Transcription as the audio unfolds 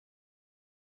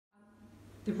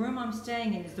The room I'm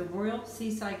staying in is the Royal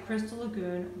Seaside Crystal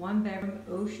Lagoon, one-bedroom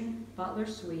ocean Butler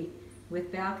suite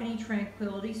with balcony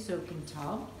tranquility soaking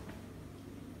tub.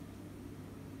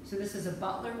 So this is a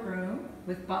Butler room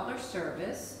with Butler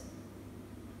service.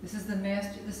 This is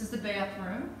the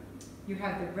bathroom. You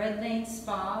have the Red Lane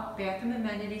Spa, bathroom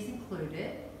amenities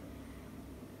included.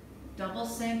 Double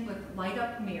sink with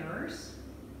light-up mirrors.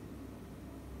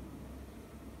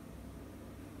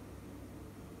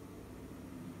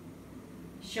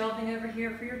 Shelving over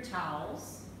here for your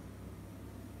towels.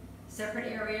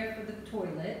 Separate area for the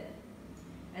toilet.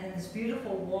 And then this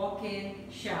beautiful walk-in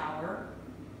shower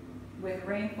with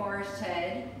rainforest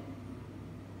head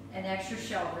and extra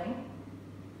shelving.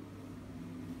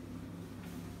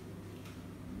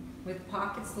 With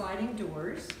pocket sliding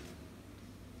doors.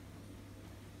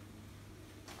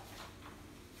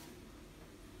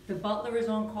 The butler is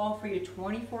on call for you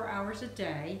 24 hours a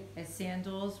day at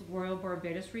Sandals Royal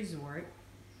Barbados Resort.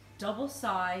 Double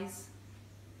size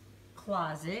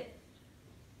closet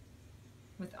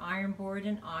with iron board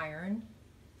and iron,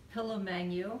 pillow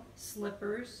menu,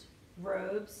 slippers,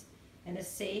 robes, and a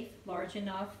safe large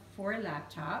enough for a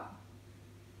laptop.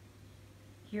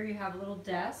 Here you have a little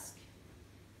desk,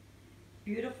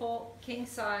 beautiful king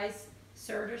size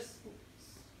Serta.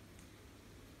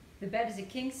 The bed is a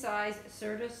king size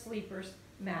Serta sleeper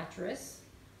mattress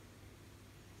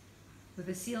with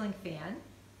a ceiling fan.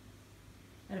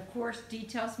 And of course,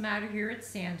 details matter here at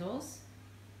Sandals,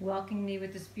 welcoming me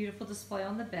with this beautiful display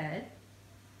on the bed.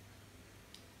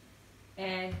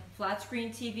 And flat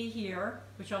screen TV here,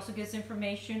 which also gives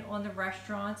information on the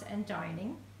restaurants and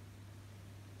dining.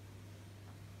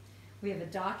 We have a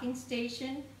docking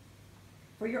station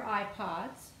for your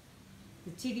iPods.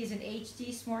 The TV is an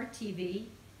HD smart TV.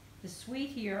 The suite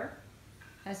here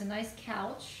has a nice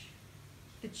couch,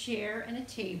 the chair, and a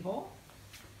table.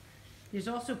 There's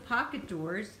also pocket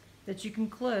doors that you can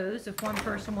close if one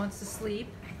person wants to sleep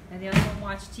and the other one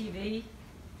watch TV.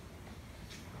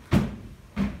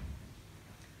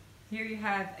 Here you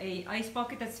have an ice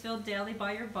bucket that's filled daily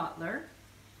by your butler,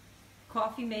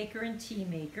 coffee maker and tea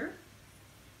maker.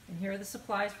 And here are the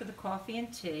supplies for the coffee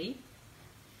and tea.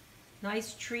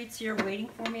 Nice treats here waiting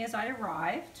for me as I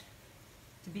arrived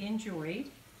to be enjoyed.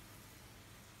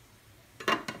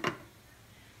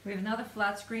 We have another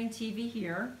flat screen TV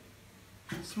here.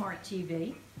 Smart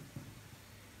TV.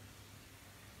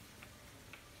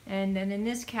 And then in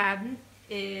this cabinet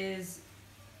is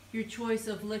your choice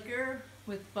of liquor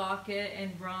with vodka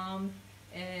and rum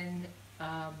and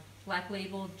Black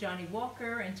Label Johnny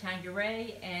Walker and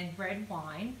Tanqueray and red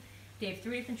wine. They have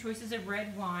 3 different choices of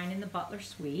red wine in the Butler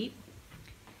suite.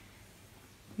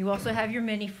 You also have your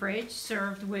mini fridge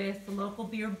served with the local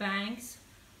beer banks,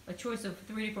 a choice of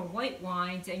 3 different white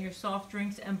wines, and your soft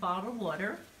drinks and bottled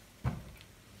water.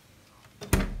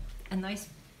 A nice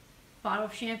bottle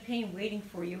of champagne waiting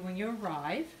for you when you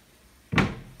arrive.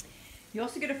 You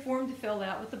also get a form to fill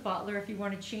out with the butler if you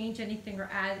want to change anything or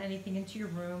add anything into your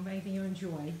room, anything you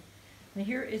enjoy. And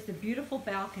here is the beautiful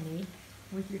balcony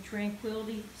with your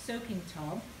tranquility soaking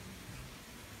tub,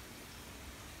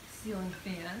 ceiling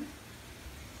fan,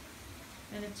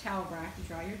 and a towel rack to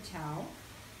dry your towel.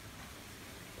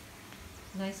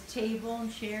 Nice table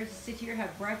and chairs to sit here,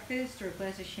 have breakfast or a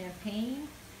glass of champagne,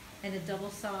 and a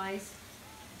double-sized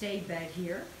day bed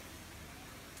here.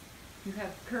 You have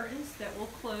curtains that will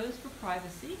close for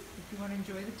privacy if you want to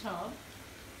enjoy the tub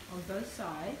on both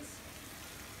sides.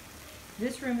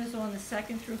 This room is on the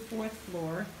 2nd through 4th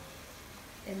floor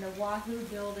in the Wahoo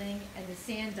building and the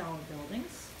Sandals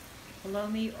buildings. Below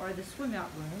me are the swim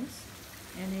out rooms,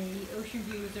 and the ocean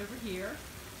view is over here,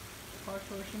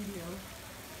 partial ocean view.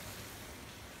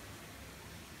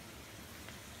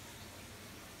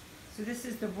 So this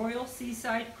is the Royal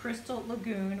Seaside Crystal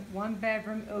Lagoon,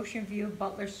 1-bedroom ocean view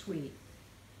Butler suite.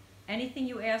 Anything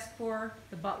you ask for,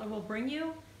 the butler will bring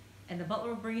you, and the butler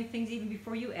will bring you things even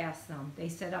before you ask them. They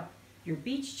set up your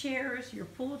beach chairs, your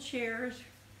pool chairs.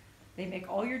 They make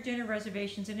all your dinner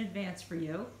reservations in advance for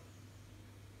you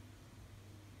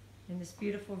in this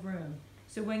beautiful room.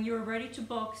 So when you are ready to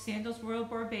book Sandals Royal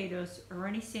Barbados or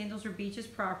any Sandals or Beaches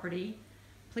property,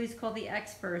 please call the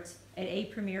experts at A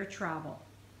Premier Travel.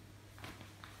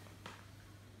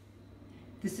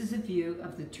 This is a view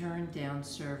of the turn-down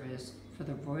service for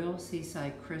the Royal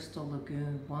Seaside Crystal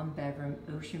Lagoon 1-bedroom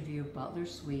ocean view Butler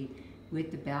suite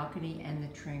with the balcony and the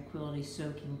tranquility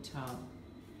soaking tub.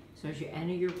 So as you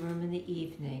enter your room in the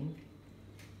evening,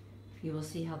 you will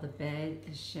see how the bed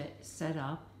is set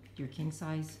up, your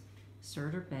king-size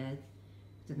Serta bed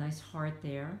with a nice heart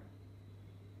there.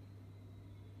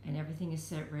 And everything is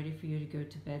set ready for you to go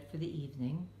to bed for the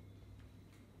evening.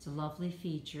 It's a lovely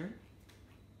feature.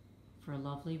 for a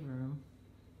lovely room.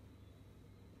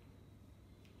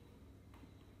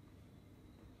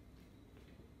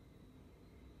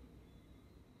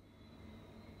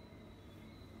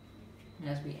 And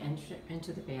as we enter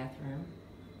into the bathroom,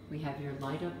 we have your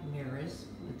light up mirrors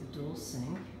with the dual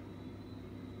sink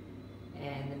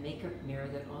and the makeup mirror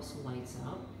that also lights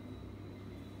up,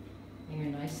 and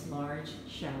your nice large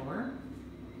shower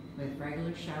with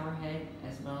regular shower head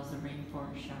as well as the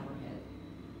rainforest shower head.